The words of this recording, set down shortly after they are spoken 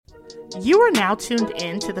You are now tuned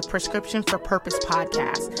in to the Prescription for Purpose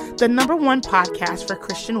podcast, the #1 podcast for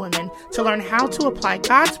Christian women to learn how to apply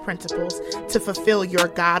God's principles to fulfill your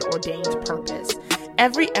God-ordained purpose.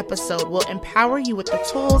 Every episode will empower you with the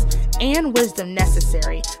tools and wisdom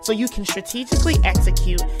necessary so you can strategically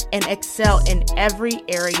execute and excel in every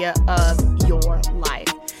area of your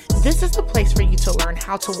life. This is the place for you to learn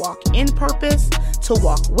how to walk in purpose, to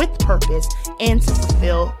walk with purpose, and to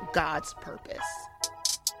fulfill God's purpose.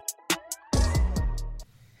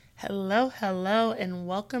 Hello, and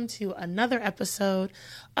welcome to another episode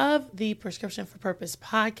of the Prescription for Purpose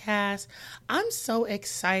podcast. I'm so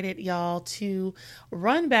excited, y'all, to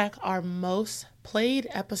run back our most played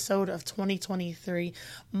episode of 2023,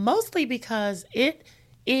 mostly because it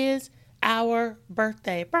is our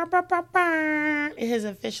birthday. It has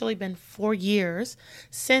officially been 4 years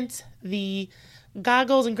since the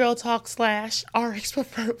Goggles and Girl Talk / RX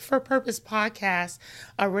for Purpose podcast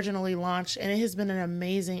originally launched, and it has been an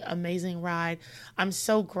amazing ride. I'm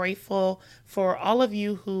so grateful for all of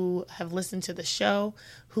you who have listened to the show,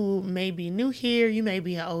 who may be new here, you may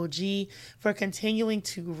be an OG, for continuing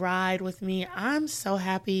to ride with me. I'm so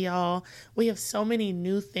happy, y'all. We have so many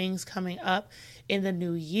new things coming up in the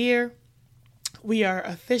new year. We are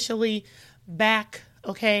officially back,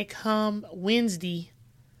 okay, come Wednesday.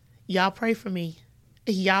 Y'all pray for me.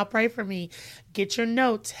 Get your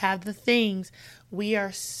notes, have the things. We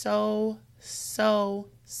are so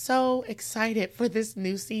excited for this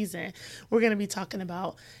new season. We're going to be talking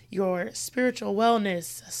about your spiritual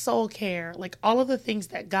wellness, soul care, like all of the things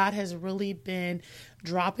that God has really been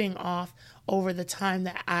dropping off over the time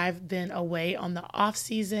that I've been away on the off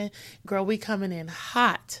season. Girl, we coming in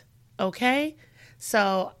hot, okay?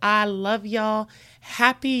 So I love y'all.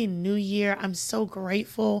 Happy New Year. I'm so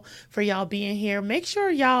grateful for y'all being here. Make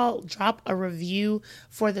sure y'all drop a review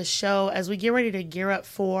for the show as we get ready to gear up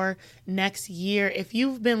for next year. If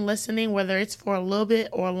you've been listening, whether it's for a little bit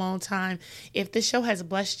or a long time, if this show has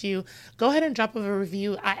blessed you, go ahead and drop a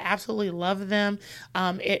review. I absolutely love them.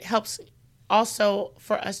 It helps also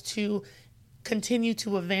for us to continue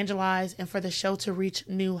to evangelize and for the show to reach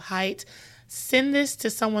new heights. Send this to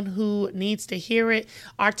someone who needs to hear it.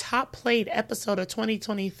 Our top played episode of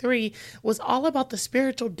 2023 was all about the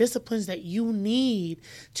spiritual disciplines that you need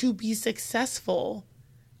to be successful.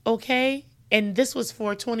 Okay? And this was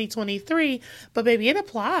for 2023, but baby, it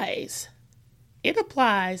applies. It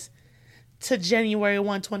applies to January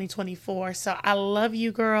 1, 2024. So I love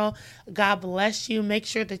you, girl. God bless you. Make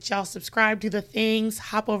sure that y'all subscribe to the things.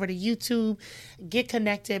 Hop over to YouTube. Get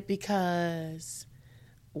connected because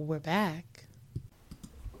we're back.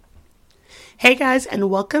 Hey guys,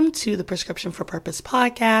 and welcome to the Prescription for Purpose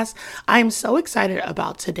podcast. I am so excited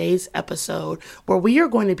about today's episode where we are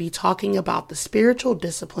going to be talking about the spiritual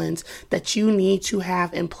disciplines that you need to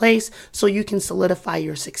have in place so you can solidify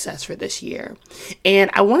your success for this year.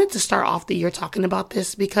 And I wanted to start off the year talking about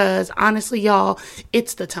this because honestly, y'all,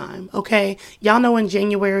 it's the time, okay? Y'all know in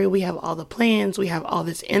January we have all the plans, we have all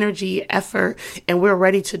this energy, effort, and we're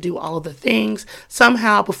ready to do all of the things.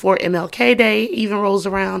 Somehow before MLK Day even rolls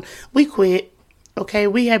around, we quit. Okay,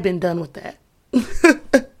 we have been done with that.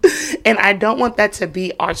 And I don't want that to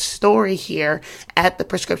be our story here at the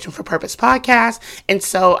Prescription for Purpose podcast. And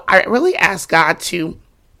so I really ask God to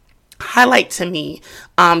highlight to me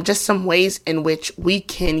just some ways in which we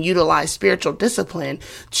can utilize spiritual discipline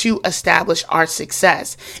to establish our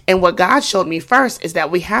success. And what God showed me first is that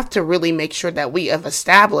we have to really make sure that we have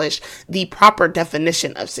established the proper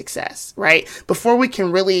definition of success, right? Before we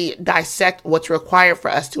can really dissect what's required for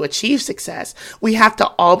us to achieve success, we have to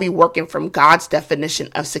all be working from God's definition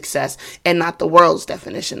of success and not the world's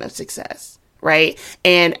definition of success, right?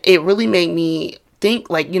 And it really made me think,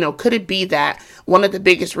 could it be that one of the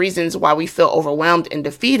biggest reasons why we feel overwhelmed and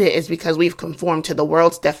defeated is because we've conformed to the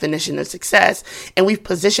world's definition of success and we've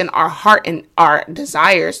positioned our heart and our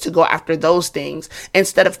desires to go after those things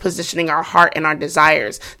instead of positioning our heart and our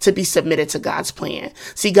desires to be submitted to God's plan.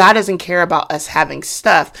 See, God doesn't care about us having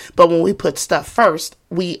stuff, but when we put stuff first,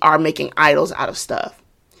 we are making idols out of stuff.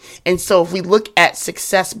 And so if we look at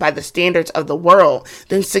success by the standards of the world,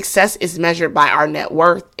 then success is measured by our net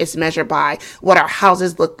worth. It's measured by what our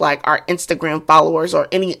houses look like, our Instagram followers, or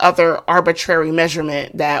any other arbitrary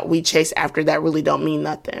measurement that we chase after that really don't mean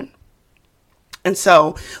nothing. And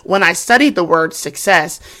so when I studied the word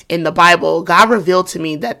success in the Bible, God revealed to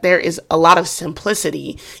me that there is a lot of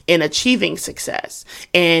simplicity in achieving success.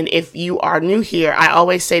 And if you are new here, I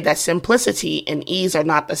always say that simplicity and ease are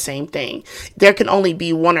not the same thing. There can only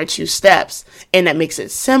be one or two steps, and that makes it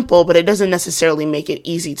simple, but it doesn't necessarily make it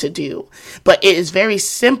easy to do. But it is very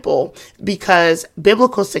simple because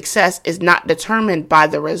biblical success is not determined by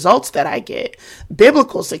the results that I get.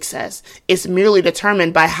 Biblical success is merely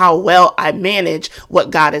determined by how well I manage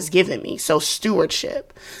what God has given me. So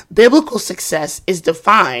stewardship. Biblical success is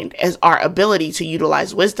defined as our ability to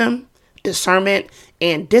utilize wisdom, discernment,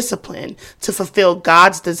 and discipline to fulfill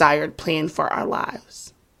God's desired plan for our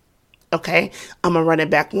lives. Okay, I'm going to run it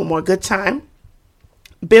back one more good time.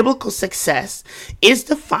 Biblical success is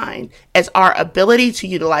defined as our ability to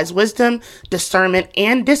utilize wisdom, discernment,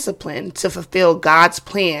 and discipline to fulfill God's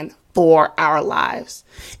plan for our lives.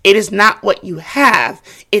 It is not what you have,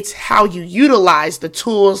 it's how you utilize the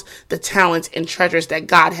tools, the talents, and treasures that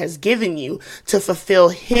God has given you to fulfill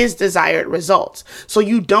His desired results. So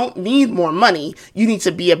you don't need more money, you need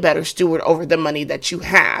to be a better steward over the money that you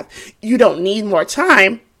have. You don't need more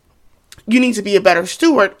time, you need to be a better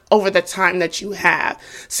steward over the time that you have.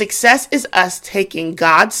 Success is us taking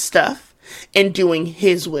God's stuff and doing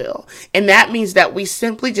His will. And that means that we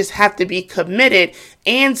simply just have to be committed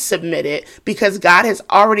and submitted because God has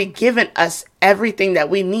already given us everything that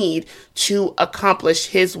we need to accomplish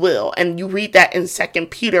His will. And you read that in 2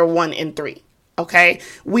 Peter 1 and 3. Okay,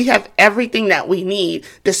 we have everything that we need,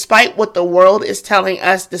 despite what the world is telling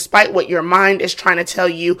us, despite what your mind is trying to tell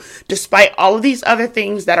you, despite all of these other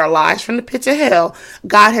things that are lies from the pits of hell.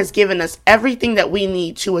 God has given us everything that we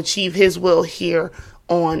need to achieve His will here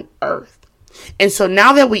on earth. And so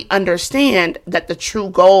now that we understand that the true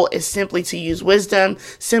goal is simply to use wisdom,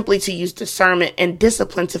 simply to use discernment and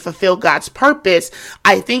discipline to fulfill God's purpose,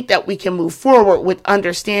 I think that we can move forward with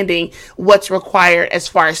understanding what's required as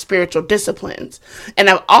far as spiritual disciplines. And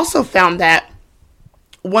I've also found that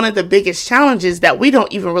one of the biggest challenges that we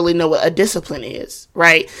don't even really know what a discipline is,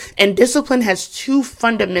 right? And discipline has two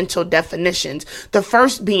fundamental definitions. The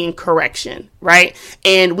first being correction, right?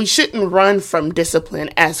 And we shouldn't run from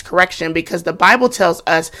discipline as correction because the Bible tells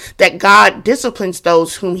us that God disciplines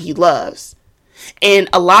those whom He loves. And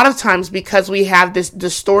a lot of times because we have this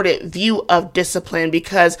distorted view of discipline,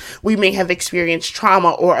 because we may have experienced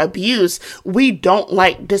trauma or abuse, we don't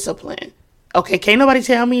like discipline. Okay, can't nobody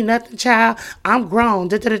tell me nothing, child. I'm grown.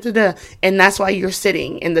 And that's why you're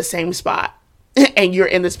sitting in the same spot. And you're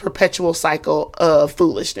in this perpetual cycle of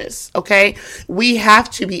foolishness. Okay, we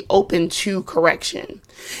have to be open to correction.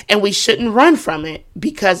 And we shouldn't run from it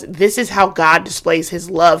because this is how God displays His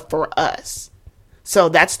love for us. So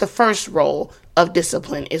that's the first role of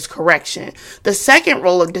discipline, is correction. The second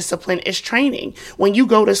role of discipline is training. When you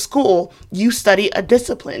go to school, you study a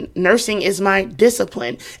discipline. Nursing is my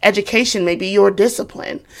discipline. Education may be your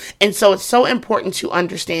discipline. And so it's so important to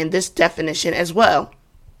understand this definition as well.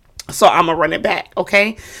 So I'm going to run it back,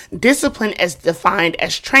 okay? Discipline is defined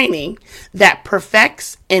as training that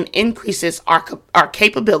perfects and increases our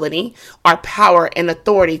capability, our power, and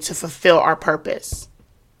authority to fulfill our purpose.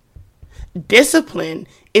 Discipline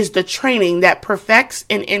is the training that perfects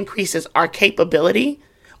and increases our capability,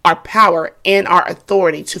 our power, and our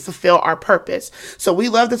authority to fulfill our purpose. So we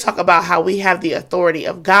love to talk about how we have the authority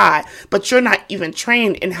of God, but you're not even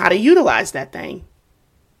trained in how to utilize that thing.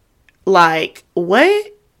 Like,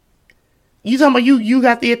 what? You talking about you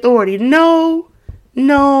got the authority? No,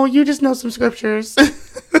 you just know some scriptures.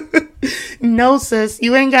 No, sis,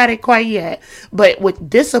 you ain't got it quite yet. But with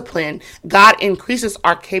discipline, God increases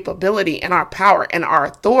our capability and our power and our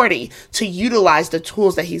authority to utilize the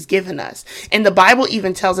tools that He's given us. And the Bible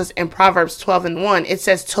even tells us in Proverbs 12 and 1, it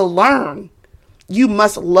says to learn, you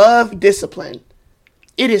must love discipline.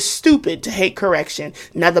 It is stupid to hate correction.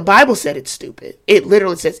 Now, the Bible said it's stupid. It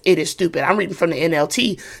literally says it is stupid. I'm reading from the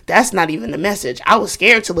NLT. That's not even the Message. I was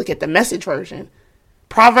scared to look at the Message version.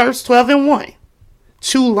 Proverbs 12 and 1.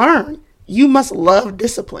 To learn, you must love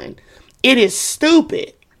discipline. It is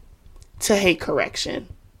stupid to hate correction.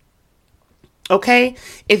 Okay,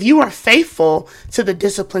 if you are faithful to the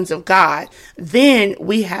disciplines of God, then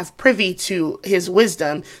we have privy to His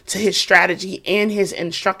wisdom, to His strategy, and His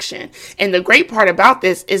instruction. And the great part about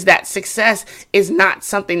this is that success is not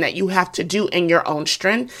something that you have to do in your own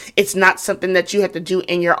strength. It's not something that you have to do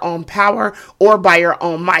in your own power or by your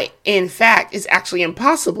own might. In fact, it's actually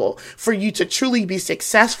impossible for you to truly be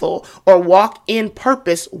successful or walk in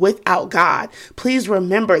purpose without God. Please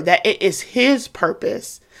remember that it is His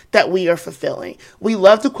purpose that we are fulfilling. We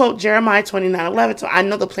love to quote Jeremiah 29:11. So I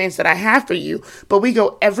know the plans that I have for you, but we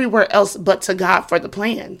go everywhere else but to God for the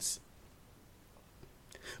plans.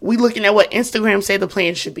 We looking at what Instagram say the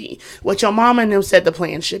plan should be, what your mama and them said the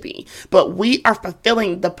plan should be. But we are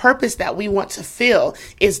fulfilling the purpose that we want to fill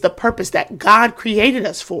is the purpose that God created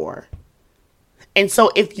us for. And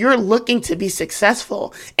so if you're looking to be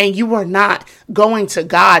successful and you are not going to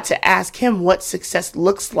God to ask him what success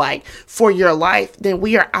looks like for your life, then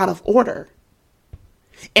we are out of order.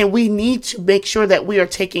 And we need to make sure that we are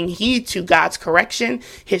taking heed to God's correction,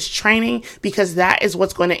 his training, because that is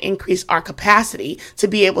what's going to increase our capacity to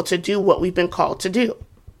be able to do what we've been called to do.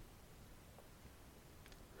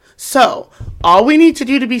 So all we need to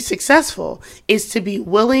do to be successful is to be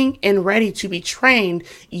willing and ready to be trained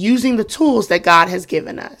using the tools that God has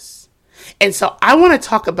given us. And so I want to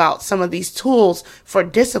talk about some of these tools for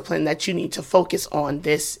discipline that you need to focus on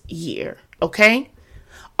this year. Okay.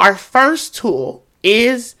 Our first tool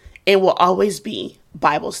is and will always be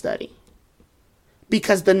Bible study.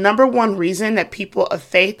 Because the number one reason that people of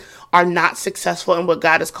faith are not successful in what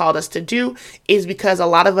God has called us to do is because a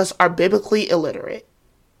lot of us are biblically illiterate.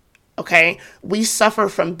 Okay, we suffer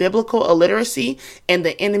from biblical illiteracy and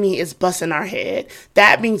the enemy is busting our head.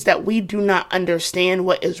 That means that we do not understand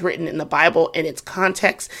what is written in the Bible in its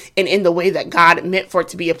context and in the way that God meant for it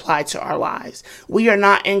to be applied to our lives. We are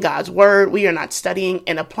not in God's word. We are not studying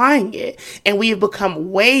and applying it. And we have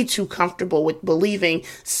become way too comfortable with believing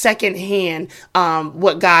secondhand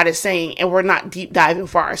what God is saying. And we're not deep diving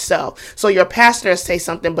for ourselves. So your pastor say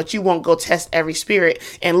something, but you won't go test every spirit.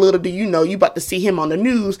 And little do you know, you about to see him on the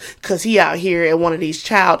news because he out here at one of these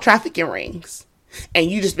child trafficking rings. And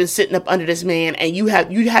you just been sitting up under this man and you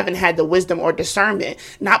haven't had the wisdom or discernment,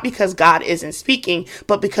 not because God isn't speaking,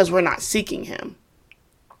 but because we're not seeking him.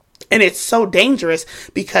 And it's so dangerous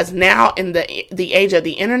because now in the age of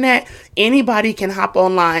the internet, anybody can hop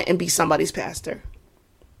online and be somebody's pastor.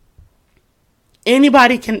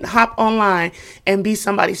 Anybody can hop online and be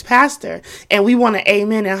somebody's pastor. And we want to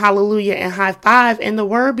amen and hallelujah and high five and the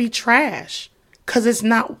word be trash. Because it's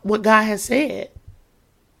not what God has said.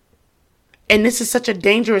 And this is such a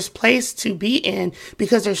dangerous place to be in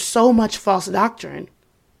because there's so much false doctrine.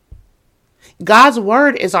 God's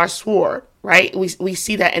word is our sword, right? We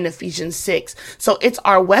see that in Ephesians 6. So it's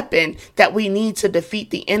our weapon that we need to defeat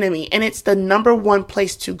the enemy. And it's the number one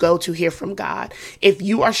place to go to hear from God. If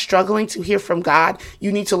you are struggling to hear from God,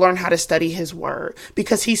 you need to learn how to study his word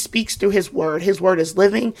because he speaks through his word. His word is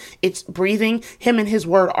living. It's breathing. Him and his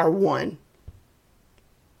word are one.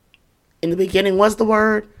 In the beginning was the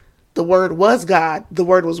word was God, the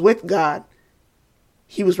word was with God.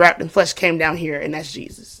 He was wrapped in flesh, came down here, and that's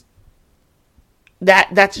Jesus.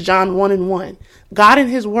 That's John 1:1. God and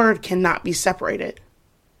his word cannot be separated.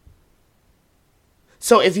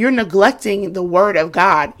 So if you're neglecting the word of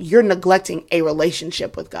God, you're neglecting a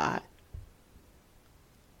relationship with God.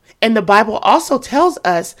 And the Bible also tells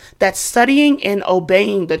us that studying and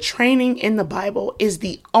obeying the training in the Bible is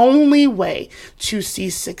the only way to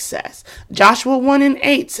see success. Joshua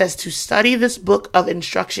 1:8 says to study this book of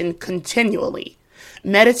instruction continually.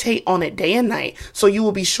 Meditate on it day and night so you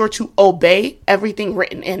will be sure to obey everything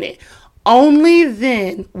written in it. Only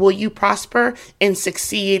then will you prosper and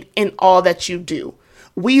succeed in all that you do.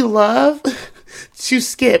 We love to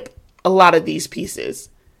skip a lot of these pieces.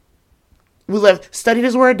 We love study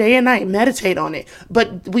this word day and night, meditate on it.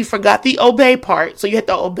 But we forgot the obey part. So you have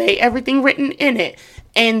to obey everything written in it.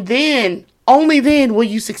 And then, only then will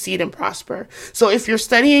you succeed and prosper. So if you're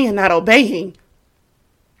studying and not obeying,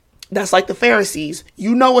 that's like the Pharisees.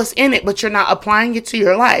 You know what's in it, but you're not applying it to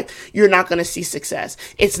your life. You're not going to see success.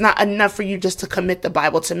 It's not enough for you just to commit the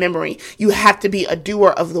Bible to memory. You have to be a doer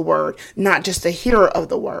of the word, not just a hearer of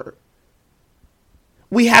the word.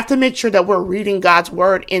 We have to make sure that we're reading God's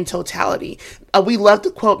word in totality. We love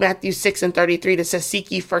to quote Matthew 6:33 that says,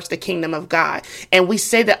 seek ye first the kingdom of God. And we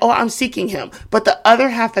say that, I'm seeking him. But the other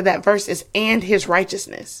half of that verse is, and his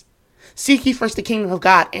righteousness. Seek ye first the kingdom of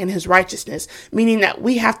God and his righteousness, meaning that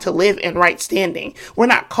we have to live in right standing. We're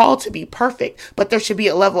not called to be perfect, but there should be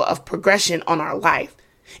a level of progression on our life.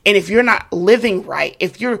 And if you're not living right,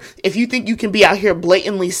 if you think you can be out here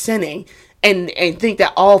blatantly sinning, and think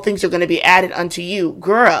that all things are going to be added unto you,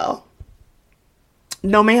 girl.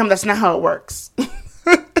 No, ma'am, that's not how it works.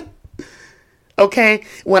 Okay?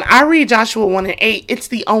 When I read Joshua 1:8, it's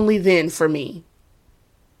the only then for me.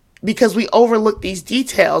 Because we overlook these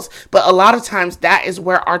details, but a lot of times that is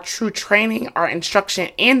where our true training, our instruction,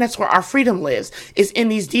 and that's where our freedom lives, is in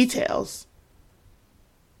these details.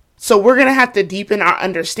 So we're going to have to deepen our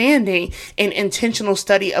understanding and intentional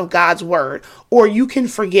study of God's word, or you can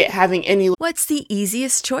forget having any. What's the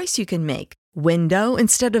easiest choice you can make? Window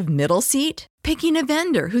instead of middle seat? Picking a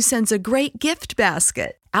vendor who sends a great gift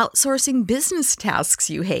basket? outsourcing business tasks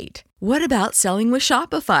you hate? What about selling with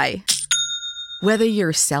Shopify? Whether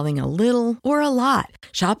you're selling a little or a lot,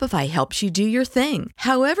 Shopify helps you do your thing,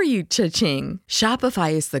 however you cha-ching.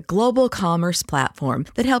 Shopify is the global commerce platform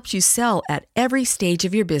that helps you sell at every stage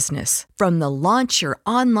of your business. From the launch your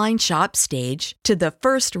online shop stage to the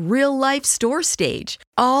first real-life store stage,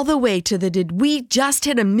 all the way to the did we just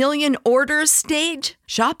hit a million orders stage.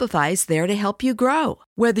 Shopify's there to help you grow.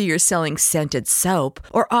 Whether you're selling scented soap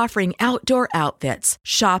or offering outdoor outfits,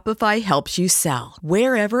 Shopify helps you sell.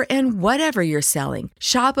 Wherever and whatever you're selling,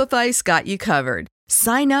 Shopify's got you covered.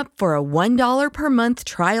 Sign up for a $1 per month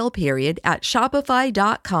trial period at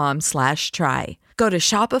shopify.com/try. Go to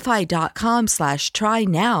shopify.com/try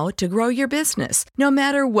now to grow your business, no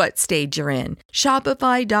matter what stage you're in.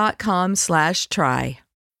 Shopify.com/try.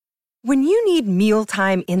 When you need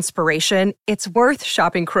mealtime inspiration, it's worth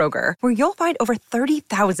shopping Kroger, where you'll find over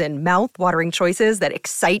 30,000 mouth-watering choices that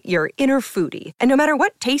excite your inner foodie. And no matter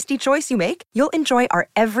what tasty choice you make, you'll enjoy our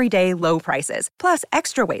everyday low prices, plus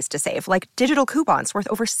extra ways to save, like digital coupons worth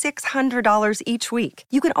over $600 each week.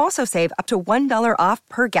 You can also save up to $1 off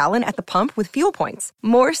per gallon at the pump with fuel points.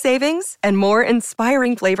 More savings and more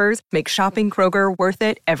inspiring flavors make shopping Kroger worth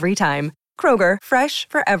it every time. Kroger, fresh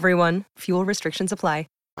for everyone. Fuel restrictions apply.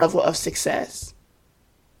 Level of success.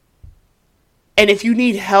 And if you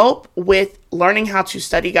need help with learning how to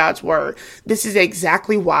study God's word, this is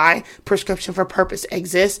exactly why Prescription for Purpose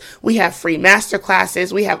exists. We have free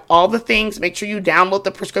masterclasses. We have all the things. Make sure you download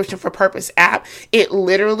the Prescription for Purpose app. It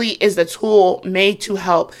literally is the tool made to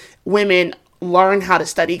help women learn how to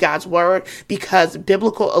study God's word, because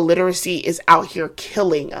biblical illiteracy is out here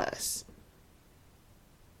killing us.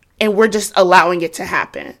 And we're just allowing it to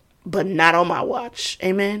happen. But not on my watch.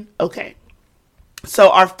 Amen. Okay.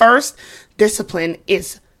 So our first discipline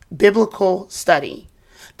is biblical study.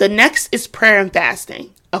 The next is prayer and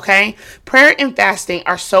fasting. Okay. Prayer and fasting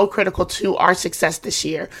are so critical to our success this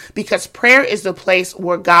year, because prayer is the place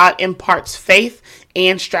where God imparts faith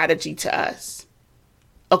and strategy to us.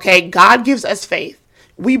 Okay. God gives us faith.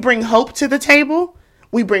 We bring hope to the table.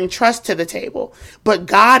 We bring trust to the table, but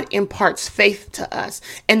God imparts faith to us.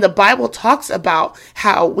 And the Bible talks about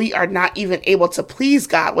how we are not even able to please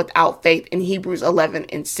God without faith in Hebrews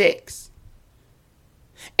 11:6.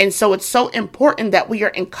 And so it's so important that we are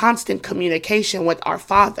in constant communication with our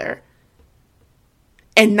Father,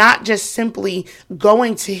 and not just simply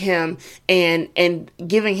going to him and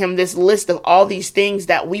giving him this list of all these things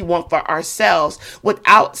that we want for ourselves,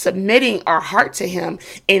 without submitting our heart to him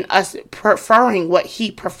and us preferring what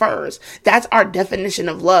he prefers. That's our definition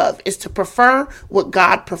of love, is to prefer what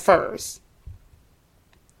God prefers.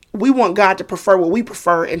 We want God to prefer what we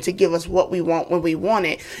prefer and to give us what we want when we want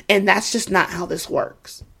it. And that's just not how this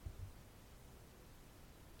works.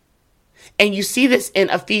 And you see this in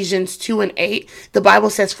Ephesians 2:8. The Bible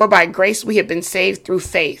says, "For by grace we have been saved through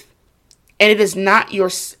faith. And it is not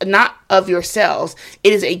of yourselves.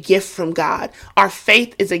 It is a gift from God." Our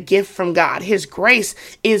faith is a gift from God. His grace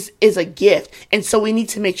is a gift. And so we need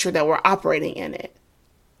to make sure that we're operating in it.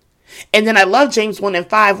 And then I love James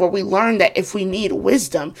 1:5, where we learn that if we need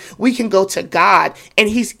wisdom, we can go to God and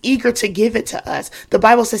he's eager to give it to us. The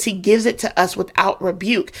Bible says he gives it to us without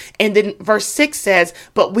rebuke. And then verse 6 says,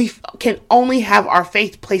 but we can only have our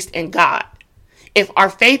faith placed in God. If our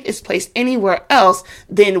faith is placed anywhere else,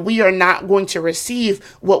 then we are not going to receive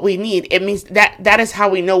what we need. It means that is how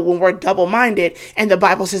we know when we're double-minded, and the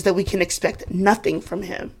Bible says that we can expect nothing from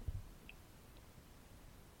him.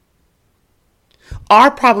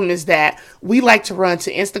 Our problem is that we like to run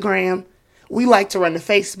to Instagram, we like to run to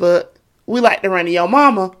Facebook, we like to run to your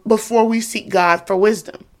mama before we seek God for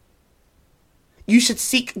wisdom. You should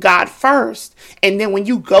seek God first. And then when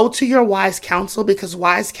you go to your wise counsel, because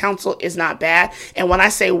wise counsel is not bad. And when I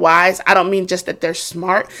say wise, I don't mean just that they're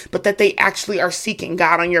smart, but that they actually are seeking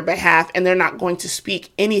God on your behalf. And they're not going to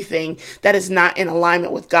speak anything that is not in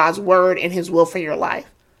alignment with God's word and his will for your life.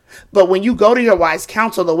 But when you go to your wise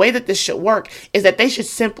counsel, the way that this should work is that they should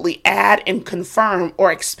simply add and confirm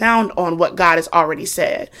or expound on what God has already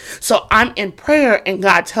said. So I'm in prayer and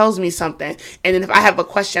God tells me something. And then if I have a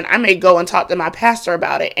question, I may go and talk to my pastor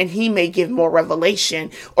about it, and he may give more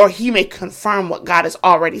revelation, or he may confirm what God has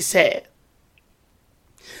already said.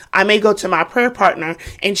 I may go to my prayer partner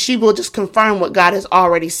and she will just confirm what God has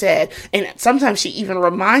already said. And sometimes she even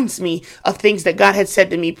reminds me of things that God had said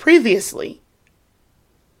to me previously.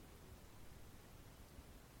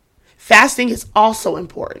 Fasting is also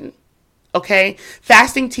important, okay?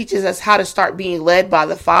 Fasting teaches us how to start being led by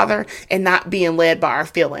the Father and not being led by our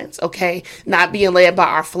feelings, okay? Not being led by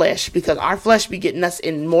our flesh, because our flesh be getting us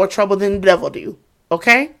in more trouble than the devil do,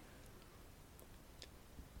 okay?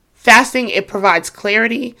 Fasting, it provides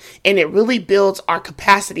clarity and it really builds our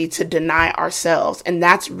capacity to deny ourselves. And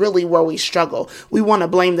that's really where we struggle. We want to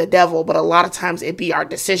blame the devil, but a lot of times it be our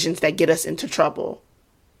decisions that get us into trouble.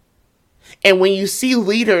 And when you see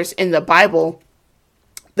leaders in the Bible,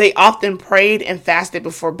 they often prayed and fasted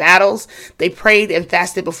before battles. They prayed and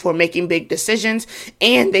fasted before making big decisions.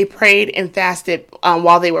 And they prayed and fasted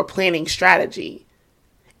while they were planning strategy.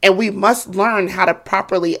 And we must learn how to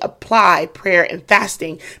properly apply prayer and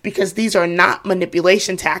fasting, because these are not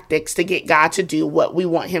manipulation tactics to get God to do what we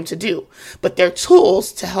want him to do, but they're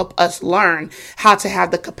tools to help us learn how to have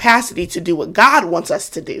the capacity to do what God wants us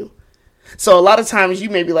to do. So a lot of times you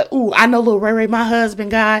may be like, ooh, I know little Ray, my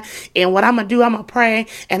husband, God, and what I'm going to do, I'm going to pray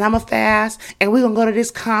and I'm going to fast and we're going to go to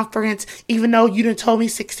this conference, even though you done told me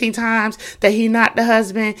 16 times that he not the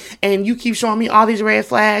husband, and you keep showing me all these red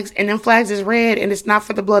flags, and them flags is red, and it's not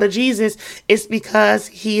for the blood of Jesus. It's because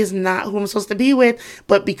he is not who I'm supposed to be with,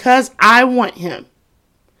 but because I want him,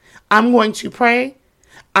 I'm going to pray,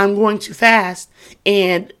 I'm going to fast,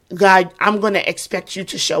 and God, I'm going to expect you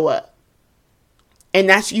to show up. And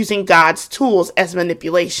that's using God's tools as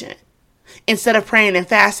manipulation. Instead of praying and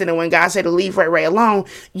fasting, and when God said to leave Ray alone,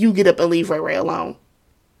 you get up and leave Ray alone.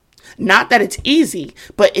 Not that it's easy,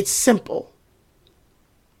 but it's simple.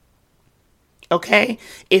 Okay?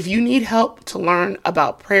 If you need help to learn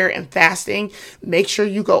about prayer and fasting, make sure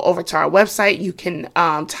you go over to our website. You can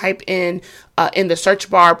type in the search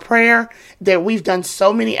bar prayer. There, we've done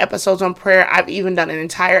so many episodes on prayer. I've even done an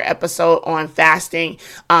entire episode on fasting,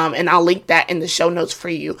 and I'll link that in the show notes for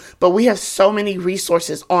you. But we have so many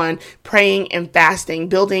resources on praying and fasting,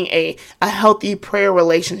 building a healthy prayer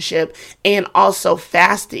relationship, and also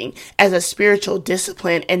fasting as a spiritual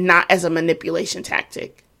discipline and not as a manipulation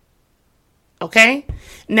tactic. Okay,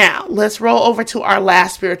 now let's roll over to our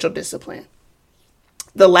last spiritual discipline.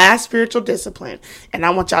 The last spiritual discipline, and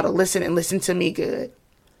I want y'all to listen and listen to me good.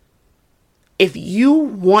 If you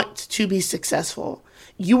want to be successful,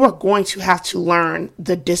 you are going to have to learn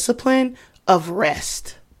the discipline of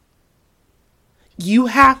rest. You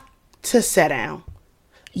have to sit down.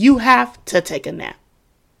 You have to take a nap.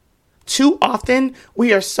 Too often,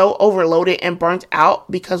 we are so overloaded and burnt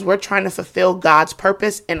out because we're trying to fulfill God's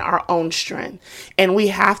purpose in our own strength. And we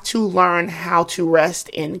have to learn how to rest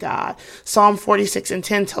in God. Psalm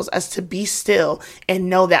 46:10 tells us to be still and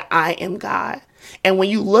know that I am God. And when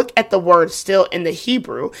you look at the word still in the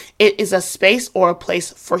Hebrew, it is a space or a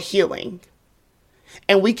place for healing.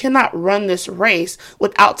 And we cannot run this race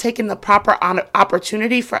without taking the proper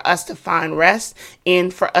opportunity for us to find rest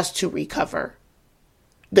and for us to recover.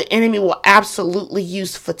 The enemy will absolutely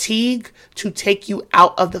use fatigue to take you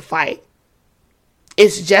out of the fight.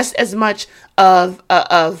 It's just as much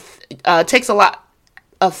takes a lot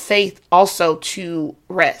of faith also to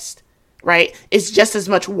rest, right? It's just as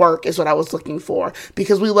much work is what I was looking for,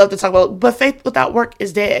 because we love to talk about, but faith without work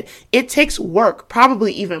is dead. It takes work,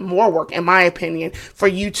 probably even more work, in my opinion, for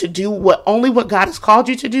you to do only what God has called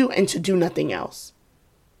you to do and to do nothing else.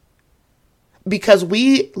 Because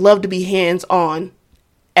we love to be hands-on.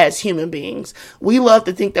 As human beings, we love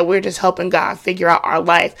to think that we're just helping God figure out our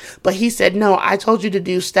life. But he said, no, I told you to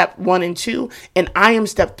do step 1 and 2, and I am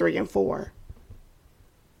step 3 and 4.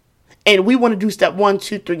 And we want to do step 1,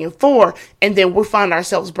 2, 3, and 4. And then we'll find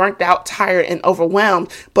ourselves burnt out, tired, and overwhelmed.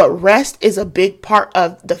 But rest is a big part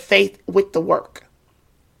of the faith with the work.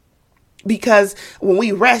 Because when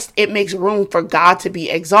we rest, it makes room for God to be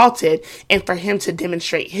exalted and for him to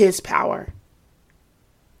demonstrate his power.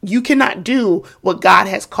 You cannot do what God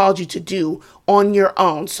has called you to do on your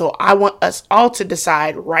own. So I want us all to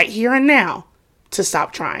decide right here and now to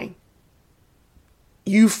stop trying.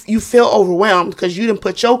 You feel overwhelmed because you didn't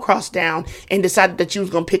put your cross down and decided that you was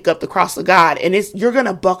going to pick up the cross of God. And you're going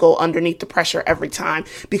to buckle underneath the pressure every time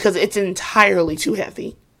because it's entirely too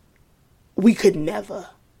heavy. We could never.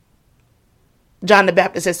 John the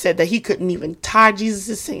Baptist has said that he couldn't even tie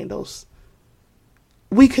Jesus' sandals.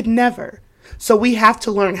 We could never. So we have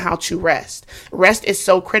to learn how to rest. Rest is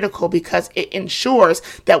so critical because it ensures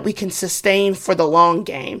that we can sustain for the long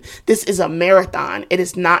game. This is a marathon. It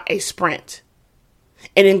is not a sprint.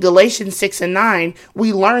 And in Galatians 6:9,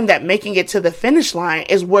 we learn that making it to the finish line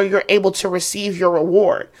is where you're able to receive your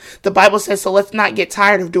reward. The Bible says, so let's not get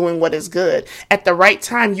tired of doing what is good. At the right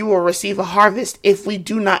time, you will receive a harvest if we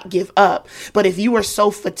do not give up. But if you are so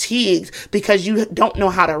fatigued because you don't know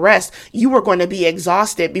how to rest, you are going to be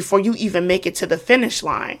exhausted before you even make it to the finish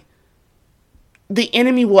line. The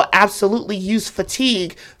enemy will absolutely use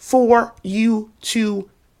fatigue for you to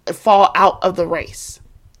fall out of the race.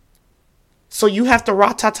 So you have to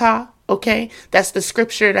ratata, Okay, that's the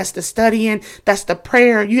scripture, that's the studying, that's the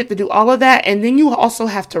prayer. You have to do all of that. And then you also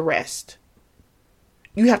have to rest.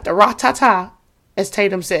 You have to ra-ta-ta, as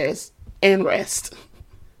Tatum says, and rest.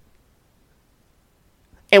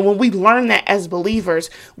 And when we learn that as believers,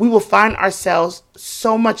 we will find ourselves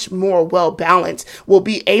so much more well balanced. We'll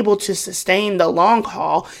be able to sustain the long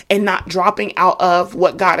haul and not dropping out of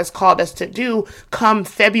what God has called us to do come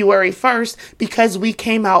February 1st because we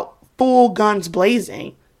came out full guns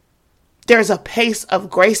blazing. There's a pace of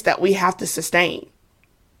grace that we have to sustain.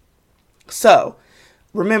 So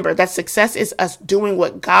remember that success is us doing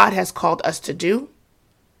what God has called us to do.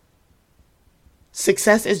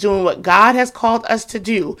 Success is doing what God has called us to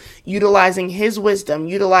do, utilizing his wisdom,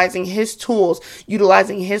 utilizing his tools,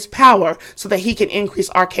 utilizing his power so that he can increase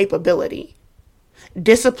our capability.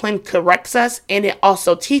 Discipline corrects us and it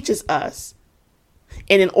also teaches us.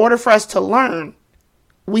 And in order for us to learn,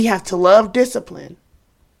 we have to love discipline.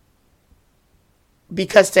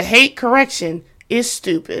 Because to hate correction is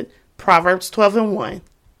stupid. Proverbs 12:1.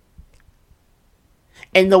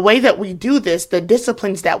 And the way that we do this, the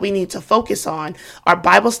disciplines that we need to focus on are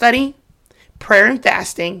Bible study, prayer and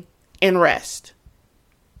fasting, and rest.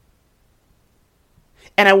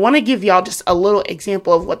 And I want to give y'all just a little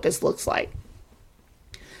example of what this looks like.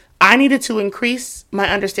 I needed to increase my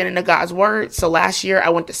understanding of God's word. So last year I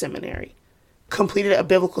went to seminary, completed a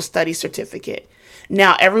biblical study certificate.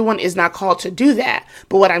 Now, everyone is not called to do that.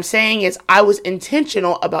 But what I'm saying is I was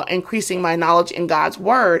intentional about increasing my knowledge in God's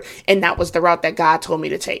word. And that was the route that God told me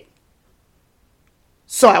to take.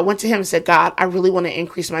 So I went to him and said, God, I really want to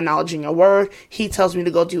increase my knowledge in your word. He tells me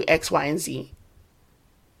to go do X, Y, and Z.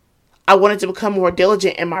 I wanted to become more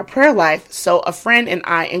diligent in my prayer life, so a friend and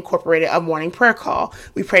I incorporated a morning prayer call.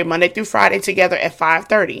 We prayed Monday through Friday together at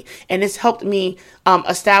 5:30, and it's helped me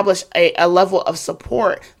establish a level of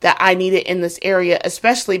support that I needed in this area,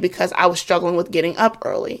 especially because I was struggling with getting up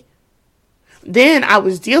early. Then I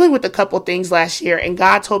was dealing with a couple things last year, and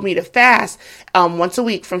God told me to fast once a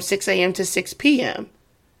week from 6 a.m. to 6 p.m.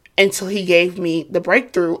 until he gave me the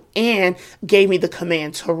breakthrough and gave me the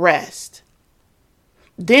command to rest.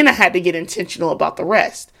 Then I had to get intentional about the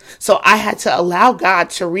rest. So I had to allow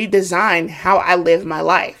God to redesign how I live my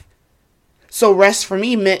life. So rest for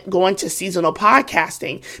me meant going to seasonal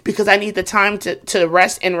podcasting because I need the time to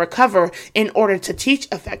rest and recover in order to teach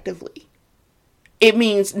effectively. It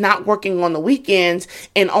means not working on the weekends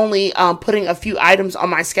and only putting a few items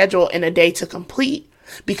on my schedule in a day to complete.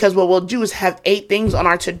 Because what we'll do is have 8 things on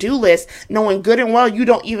our to-do list, knowing good and well you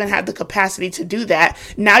don't even have the capacity to do that.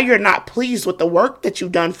 Now you're not pleased with the work that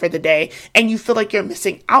you've done for the day, and you feel like you're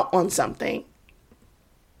missing out on something.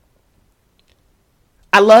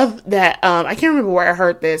 I love that, I can't remember where I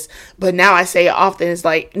heard this, but now I say it often, it's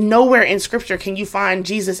like, nowhere in scripture can you find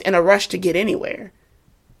Jesus in a rush to get anywhere.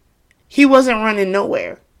 He wasn't running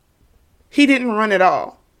nowhere. He didn't run at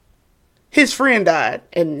all. His friend died,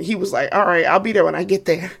 and he was like, all right, I'll be there when I get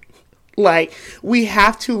there. Like, we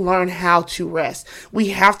have to learn how to rest.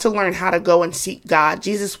 We have to learn how to go and seek God.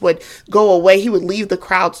 Jesus would go away. He would leave the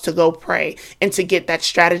crowds to go pray and to get that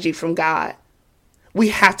strategy from God. We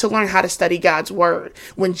have to learn how to study God's word.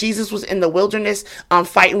 When Jesus was in the wilderness,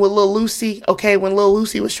 fighting with little Lucy, okay, when little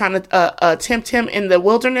Lucy was trying to tempt him in the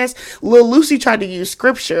wilderness, little Lucy tried to use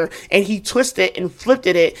scripture and he twisted and flipped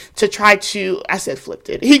it to try to, I said flipped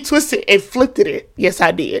it. He twisted and flipped it. Yes,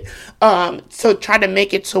 I did. So try to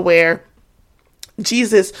make it to where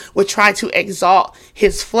Jesus would try to exalt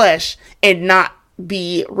his flesh and not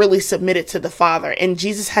be really submitted to the Father. And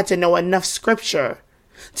Jesus had to know enough scripture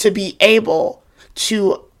to be able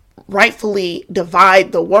to rightfully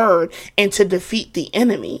divide the word and to defeat the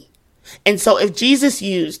enemy. And so if Jesus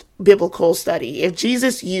used biblical study, if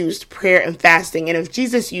Jesus used prayer and fasting, and if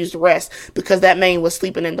Jesus used rest because that man was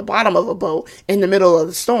sleeping in the bottom of a boat in the middle of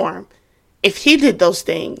the storm, if he did those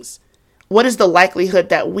things, what is the likelihood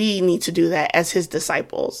that we need to do that as his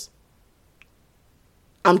disciples?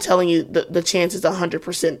 I'm telling you, the chance is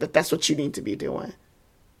 100% that that's what you need to be doing.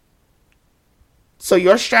 So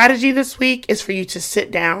your strategy this week is for you to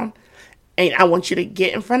sit down, and I want you to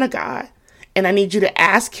get in front of God, and I need you to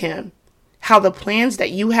ask him how the plans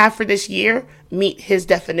that you have for this year meet his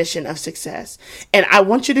definition of success. And I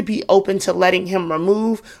want you to be open to letting him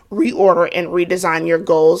remove, reorder, and redesign your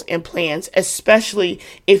goals and plans, especially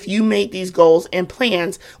if you made these goals and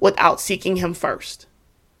plans without seeking him first.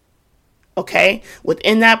 Okay?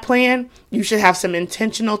 Within that plan, you should have some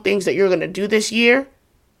intentional things that you're going to do this year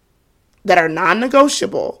that are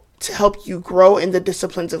non-negotiable to help you grow in the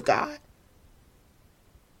disciplines of God.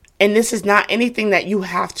 And this is not anything that you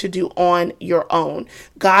have to do on your own.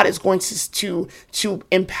 God is going to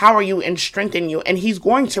empower you and strengthen you, and he's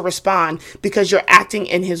going to respond because you're acting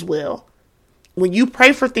in his will. When you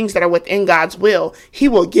pray for things that are within God's will, he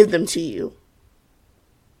will give them to you.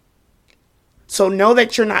 So know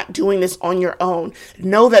that you're not doing this on your own.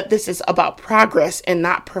 Know that this is about progress and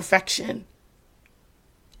not perfection.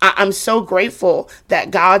 I'm so grateful that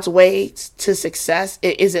God's way to success,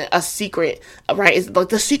 it isn't a secret, right? It's like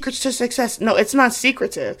the secrets to success. No, it's not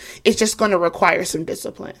secretive. It's just going to require some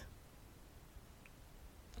discipline.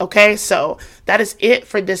 Okay, so that is it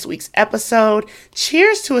for this week's episode.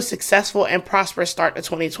 Cheers to a successful and prosperous start to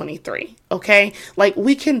 2023. Okay, like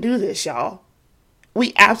we can do this, y'all.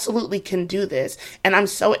 We absolutely can do this. And I'm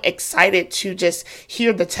so excited to just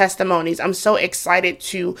hear the testimonies. I'm so excited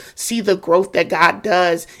to see the growth that God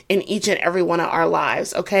does in each and every one of our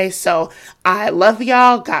lives. Okay, so I love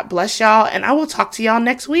y'all. God bless y'all. And I will talk to y'all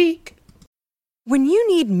next week. When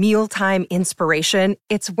you need mealtime inspiration,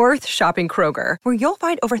 it's worth shopping Kroger, where you'll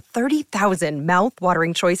find over 30,000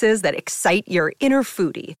 mouth-watering choices that excite your inner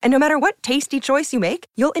foodie. And no matter what tasty choice you make,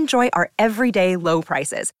 you'll enjoy our everyday low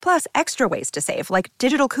prices, plus extra ways to save, like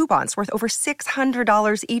digital coupons worth over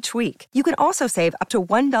 $600 each week. You can also save up to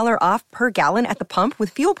 $1 off per gallon at the pump with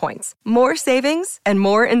fuel points. More savings and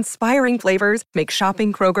more inspiring flavors make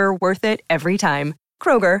shopping Kroger worth it every time.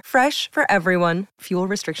 Kroger, fresh for everyone. Fuel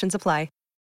restrictions apply.